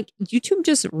like YouTube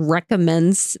just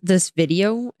recommends this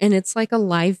video and it's like a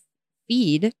live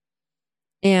feed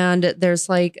and there's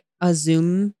like a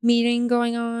Zoom meeting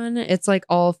going on. It's like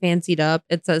all fancied up.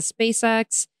 It says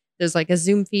SpaceX. There's like a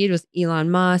Zoom feed with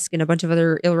Elon Musk and a bunch of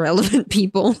other irrelevant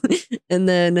people. And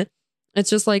then it's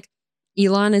just like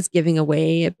Elon is giving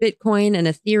away Bitcoin and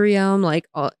Ethereum,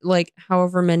 like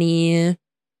however many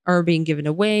are being given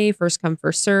away, first come,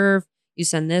 first serve. You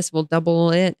send this, we'll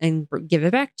double it and give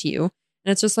it back to you.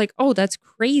 And it's just like, oh, that's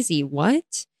crazy.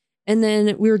 What? And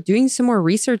then we were doing some more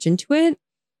research into it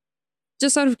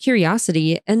just out of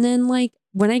curiosity. And then, like,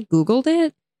 when I Googled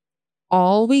it,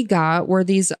 all we got were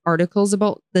these articles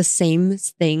about the same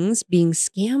things being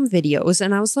scam videos.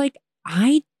 And I was like,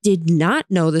 I did not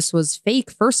know this was fake.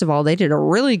 First of all, they did a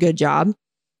really good job.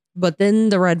 But then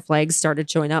the red flags started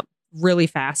showing up really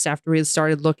fast after we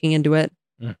started looking into it.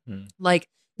 Mm-hmm. Like,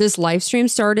 this live stream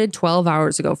started 12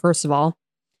 hours ago, first of all.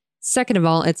 Second of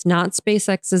all, it's not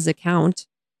SpaceX's account.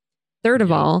 Third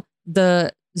of all,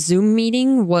 the Zoom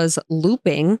meeting was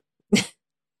looping.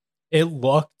 It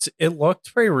looked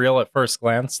very real at first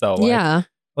glance, though. Yeah.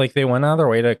 Like they went out of their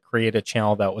way to create a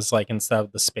channel that was like, instead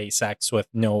of the SpaceX with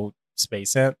no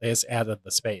space in it, they just added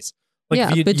the space. Like yeah,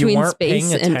 if you between weren't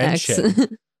space paying and attention, X.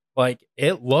 like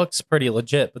it looks pretty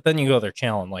legit. But then you go to their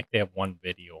channel and like they have one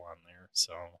video on there.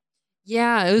 So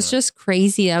yeah, it was just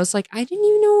crazy. I was like, I didn't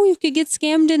even know you could get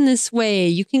scammed in this way.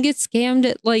 You can get scammed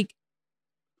at like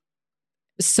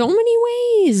so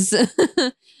many ways.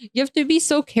 You have to be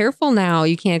so careful now.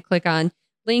 You can't click on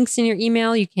links in your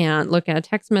email. You can't look at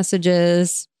text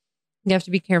messages. You have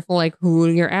to be careful, like who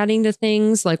you're adding to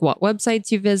things, like what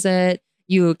websites you visit.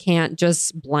 You can't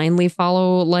just blindly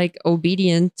follow like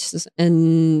obedient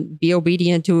and be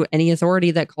obedient to any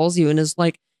authority that calls you and is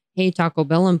like, hey, Taco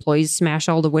Bell employees, smash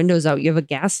all the windows out. You have a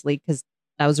gas leak, because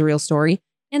that was a real story.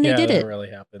 And they did it. That really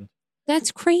happened. That's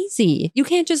crazy. You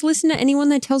can't just listen to anyone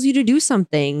that tells you to do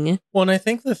something. Well, and I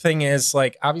think the thing is,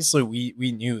 like, obviously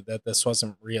we knew that this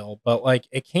wasn't real, but like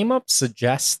it came up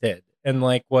suggested and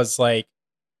like was like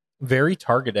very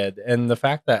targeted. And the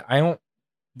fact that I don't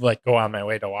like go on my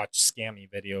way to watch scammy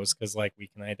videos because like we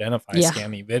can identify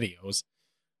scammy videos.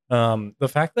 The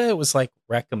fact that it was like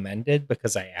recommended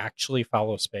because I actually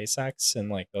follow SpaceX and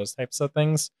like those types of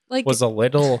things Like, was a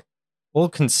little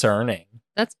concerning.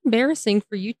 That's embarrassing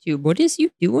for YouTube. What is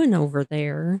you doing over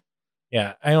there?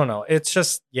 Yeah, I don't know. It's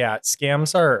just, yeah,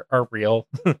 scams are real.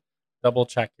 Double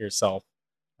check yourself.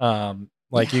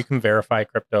 You can verify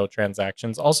crypto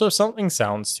transactions. Also, if something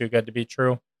sounds too good to be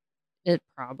true, it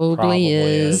probably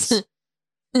is.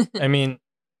 I mean,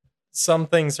 some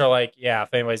things are like, yeah,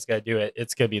 if anybody's gonna do it,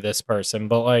 it's gonna be this person.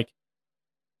 But like,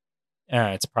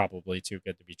 it's probably too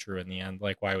good to be true in the end.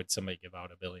 Like, why would somebody give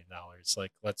out $1 billion?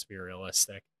 Like, let's be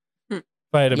realistic. If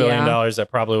I had $1 billion, I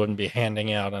probably wouldn't be handing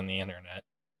it out on the internet.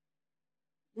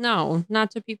 No,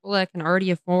 not to people that can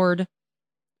already afford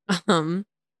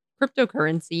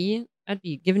cryptocurrency. I'd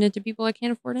be giving it to people that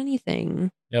can't afford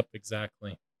anything. Yep,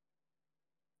 exactly.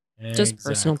 Just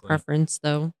personal preference,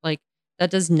 though. Like, that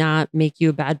does not make you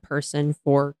a bad person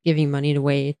for giving money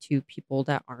away to people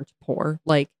that aren't poor.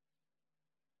 Like,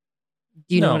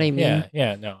 do you know what I mean?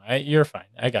 Yeah, no, you're fine.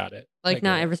 I got it. Like,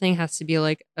 not everything has to be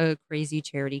like a crazy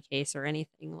charity case or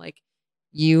anything. Like,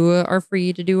 you are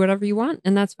free to do whatever you want,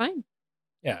 and that's fine.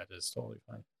 Yeah, it is totally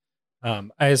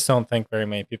fine. I just don't think very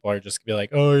many people are just gonna be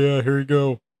like, oh yeah, here you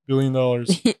go, $1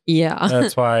 billion. Yeah.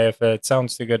 That's why if it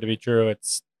sounds too good to be true,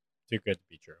 it's too good to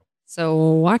be true. So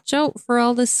watch out for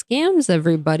all the scams,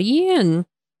 everybody, and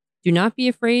do not be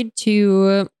afraid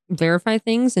to verify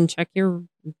things and check your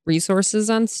resources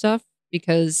on stuff,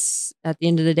 because at the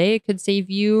end of the day, it could save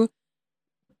you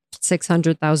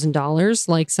 $600,000.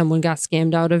 Like someone got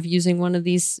scammed out of using one of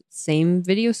these same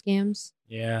video scams.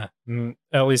 Yeah,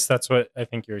 at least that's what I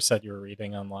think you said you were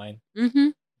reading online. Mm-hmm.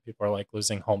 People are like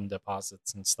losing home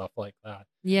deposits and stuff like that.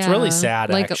 Yeah, it's really sad.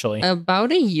 Like actually,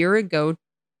 about a year ago,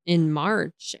 in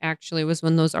March, actually, was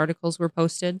when those articles were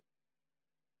posted.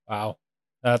 Wow,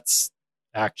 that's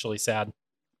actually sad.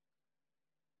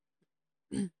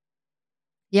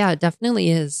 Yeah, it definitely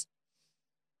is.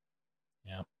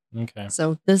 Yeah. Okay.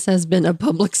 So this has been a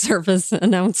public service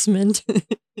announcement.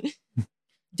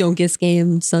 Don't get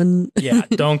scammed, son. Yeah,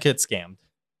 don't get scammed.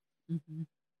 Mm-hmm.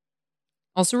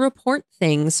 Also report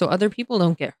things so other people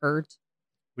don't get hurt.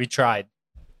 We tried.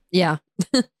 Yeah.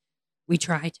 We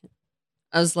tried.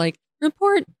 I was like,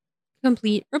 report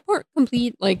complete,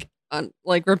 like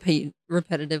repeat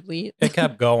repetitively. It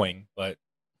kept going, but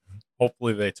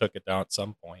hopefully they took it down at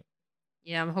some point.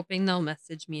 Yeah, I'm hoping they'll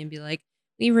message me and be like,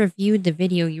 We reviewed the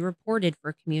video you reported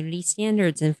for community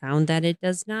standards and found that it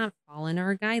does not fall in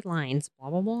our guidelines.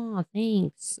 Blah, blah, blah.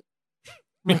 Thanks.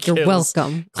 Like, you're Mikhail's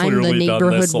welcome. I'm the clearly done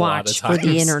neighborhood this a lot of watch for the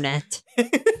times. internet.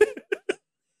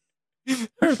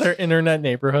 Are there internet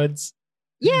neighborhoods?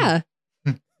 Yeah.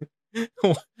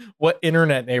 What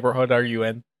internet neighborhood are you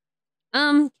in?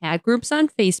 Cat groups on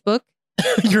Facebook.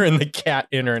 You're in the cat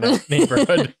internet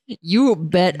neighborhood. You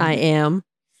bet I am.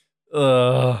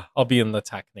 I'll be in the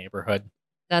tech neighborhood.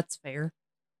 That's fair.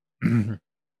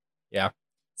 Yeah.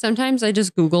 Sometimes I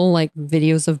just Google like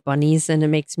videos of bunnies and it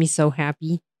makes me so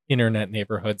happy. Internet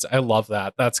neighborhoods. I love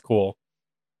that. That's cool.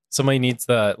 Somebody needs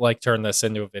to like turn this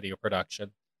into a video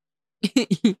production.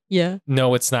 Yeah.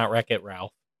 No, it's not Wreck-It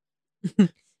Ralph.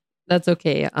 That's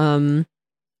okay.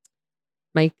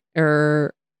 Mike,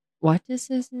 or what is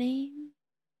his name?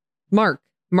 Mark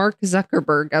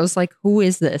Zuckerberg. I was like, who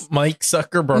is this? Mike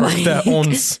Zuckerberg that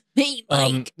owns Hey,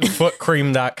 Mike.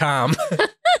 footcream.com.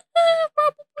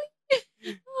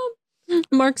 Probably.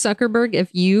 Mark Zuckerberg,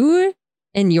 if you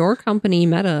and your company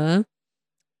Meta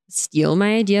steal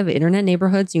my idea of internet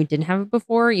neighborhoods and you didn't have it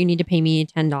before, you need to pay me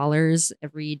 $10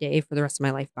 every day for the rest of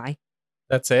my life. Bye.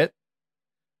 That's it.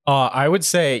 I would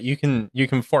say you can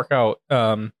fork out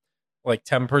like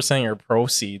 10% of your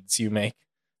proceeds you make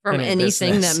From any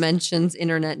anything business. that mentions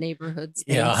internet neighborhoods.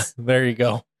 Yeah, Thanks. there you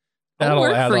go. I'll That'll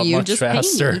work add for up you, much just pay me.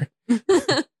 faster.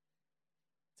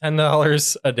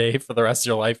 $10 a day for the rest of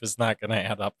your life is not going to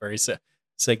add up very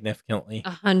significantly.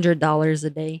 $100 a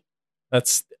day.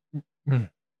 That's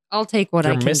I'll take what I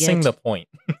you're can missing get. the point.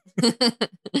 You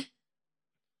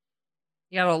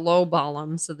gotta lowball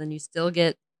them, so then you still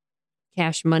get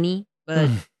cash money, but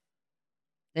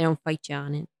they don't fight you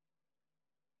on it.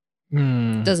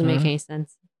 Doesn't make any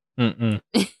sense. Mm-mm.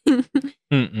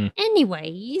 Mm-mm.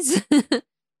 Anyways,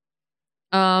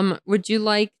 would you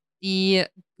like the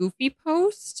Goofy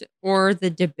post or the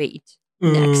debate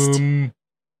next?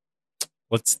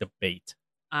 Let's debate.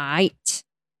 All right.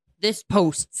 This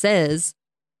post says,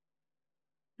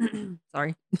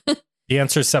 sorry, The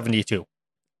answer is 72.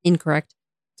 incorrect.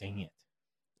 Dang it.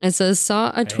 It says,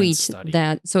 saw a tweet study.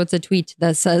 that, so it's a tweet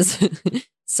that says,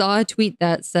 saw a tweet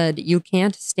that said, you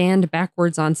can't stand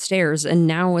backwards on stairs. And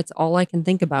now it's all I can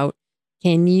think about.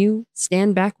 Can you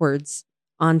stand backwards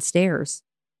on stairs?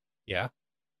 Yeah.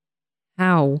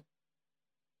 How?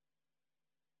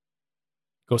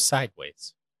 Go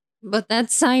sideways. But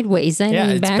that's sideways. That Yeah,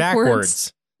 ain't it's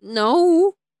backwards.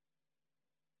 No.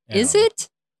 I Is don't know. it?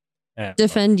 I don't know.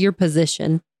 Defend your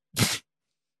position.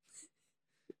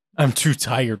 I'm too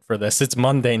tired for this. It's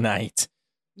Monday night.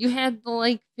 You had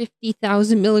like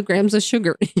 50,000 milligrams of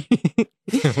sugar.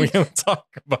 We don't talk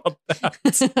about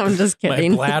that. I'm just My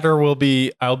kidding. bladder I'll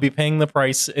be paying the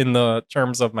price in the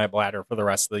terms of my bladder for the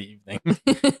rest of the evening.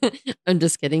 I'm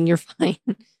just kidding. You're fine.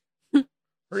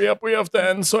 Hurry up, we have to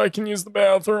end so I can use the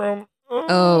bathroom.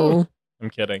 Oh, I'm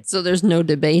kidding. so there's no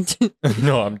debate.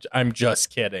 No, I'm just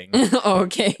kidding.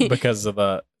 Okay. Because of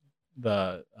the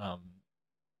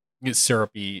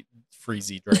syrupy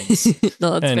freezy drinks.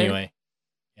 No, that's fair. Anyway.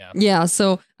 Yeah,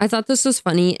 so I thought this was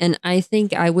funny, and I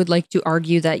think I would like to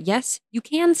argue that yes, you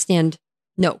can stand.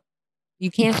 No,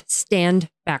 you can't stand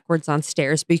backwards on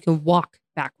stairs, but you can walk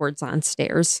backwards on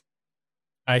stairs.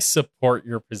 I support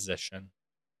your position.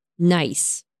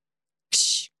 Nice.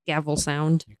 Psh, gavel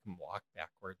sound. You can walk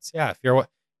backwards. Yeah,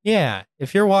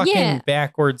 if you're walking Yeah.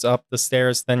 backwards up the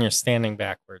stairs, then you're standing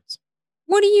backwards.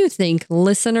 What do you think,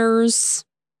 listeners?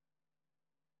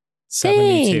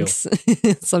 72.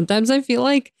 Thanks. Sometimes I feel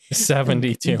like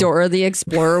 72. Dora the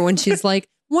Explorer when she's like,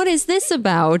 what is this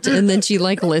about? And then she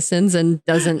like listens and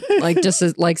doesn't like just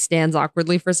like stands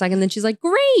awkwardly for a second. Then she's like,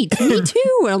 great, me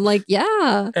too. And I'm like,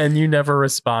 yeah. And you never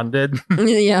responded.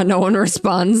 Yeah, no one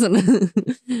responds. And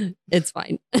it's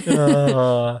fine.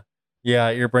 Yeah,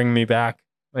 you're bringing me back.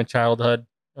 My childhood.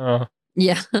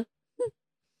 Yeah.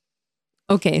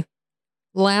 Okay.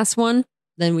 Last one.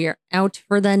 Then we are out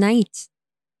for the night.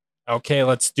 Okay,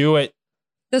 let's do it.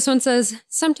 This one says,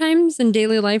 sometimes in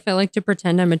daily life, I like to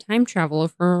pretend I'm a time traveler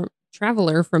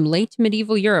from late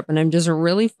medieval Europe, and I'm just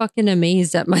really fucking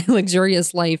amazed at my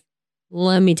luxurious life.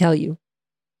 Let me tell you.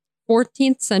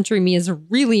 14th century me is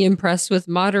really impressed with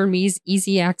modern me's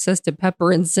easy access to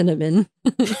pepper and cinnamon.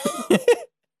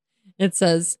 It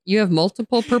says, you have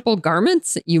multiple purple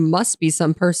garments? You must be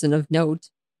some person of note.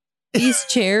 These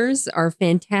chairs are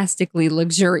fantastically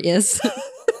luxurious.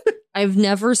 I've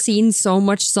never seen so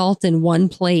much salt in one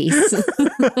place.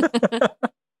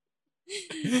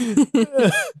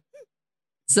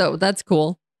 So that's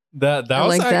cool. That I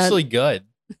was like that. actually good.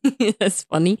 That's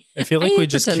funny. I feel like I we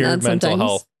just pretend cured that mental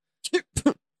sometimes.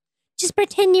 health. just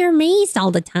pretend you're amazed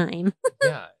all the time.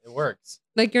 Yeah, it works.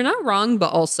 Like, you're not wrong,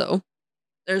 but also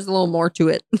there's a little more to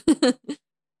it.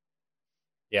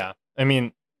 Yeah. I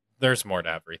mean, there's more to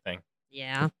everything.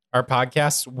 Yeah. Our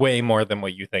podcast's way more than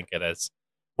what you think it is.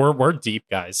 We're deep,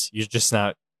 guys. You're just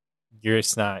not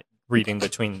reading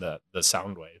between the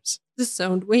sound waves. The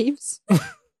sound waves.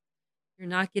 You're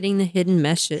not getting the hidden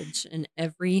message in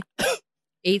every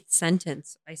 8th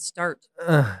sentence I start.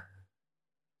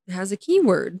 It has a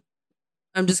keyword.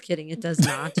 I'm just kidding. It does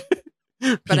not.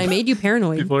 But I made you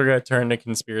paranoid. People are going to turn to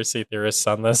conspiracy theorists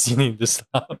on this. You need to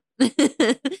stop.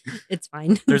 It's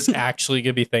fine. There's actually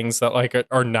going to be things that like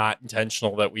are not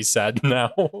intentional that we said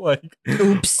now. Like,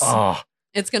 oops. Oh.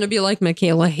 It's going to be like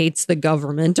Michaela hates the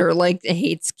government or like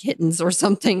hates kittens or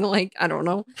something. Like, I don't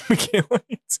know. Michaela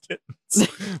hates kittens.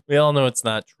 We all know it's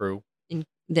not true.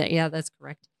 Yeah, that's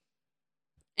correct.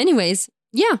 Anyways,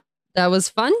 yeah, that was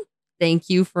fun. Thank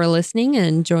you for listening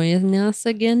and joining us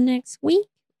again next week.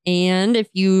 And if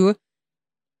you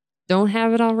don't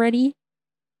have it already,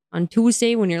 on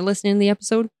Tuesday when you're listening to the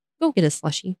episode, go get a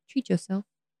slushie. Treat yourself.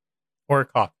 Or a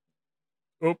coffee.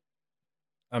 Oh,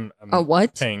 I'm a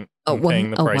what? Paying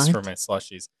the price for my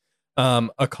slushies.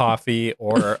 A coffee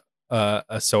or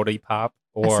a soda pop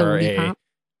or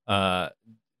a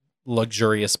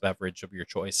luxurious beverage of your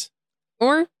choice.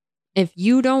 Or if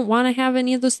you don't want to have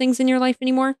any of those things in your life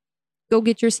anymore, go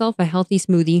get yourself a healthy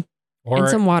smoothie and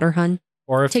some water, hun.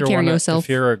 Or if take care of yourself. If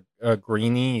you're a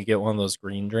greenie, you get one of those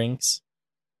green drinks.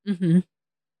 Mm-hmm.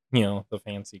 You know, the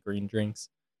fancy green drinks.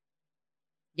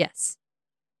 Yes.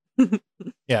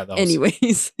 Yeah. Those.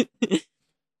 Anyways.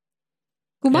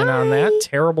 Goodbye. And on that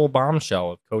terrible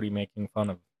bombshell of Cody making fun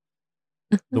of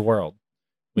the world,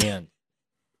 we end.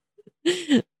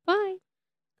 Bye.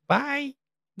 Bye.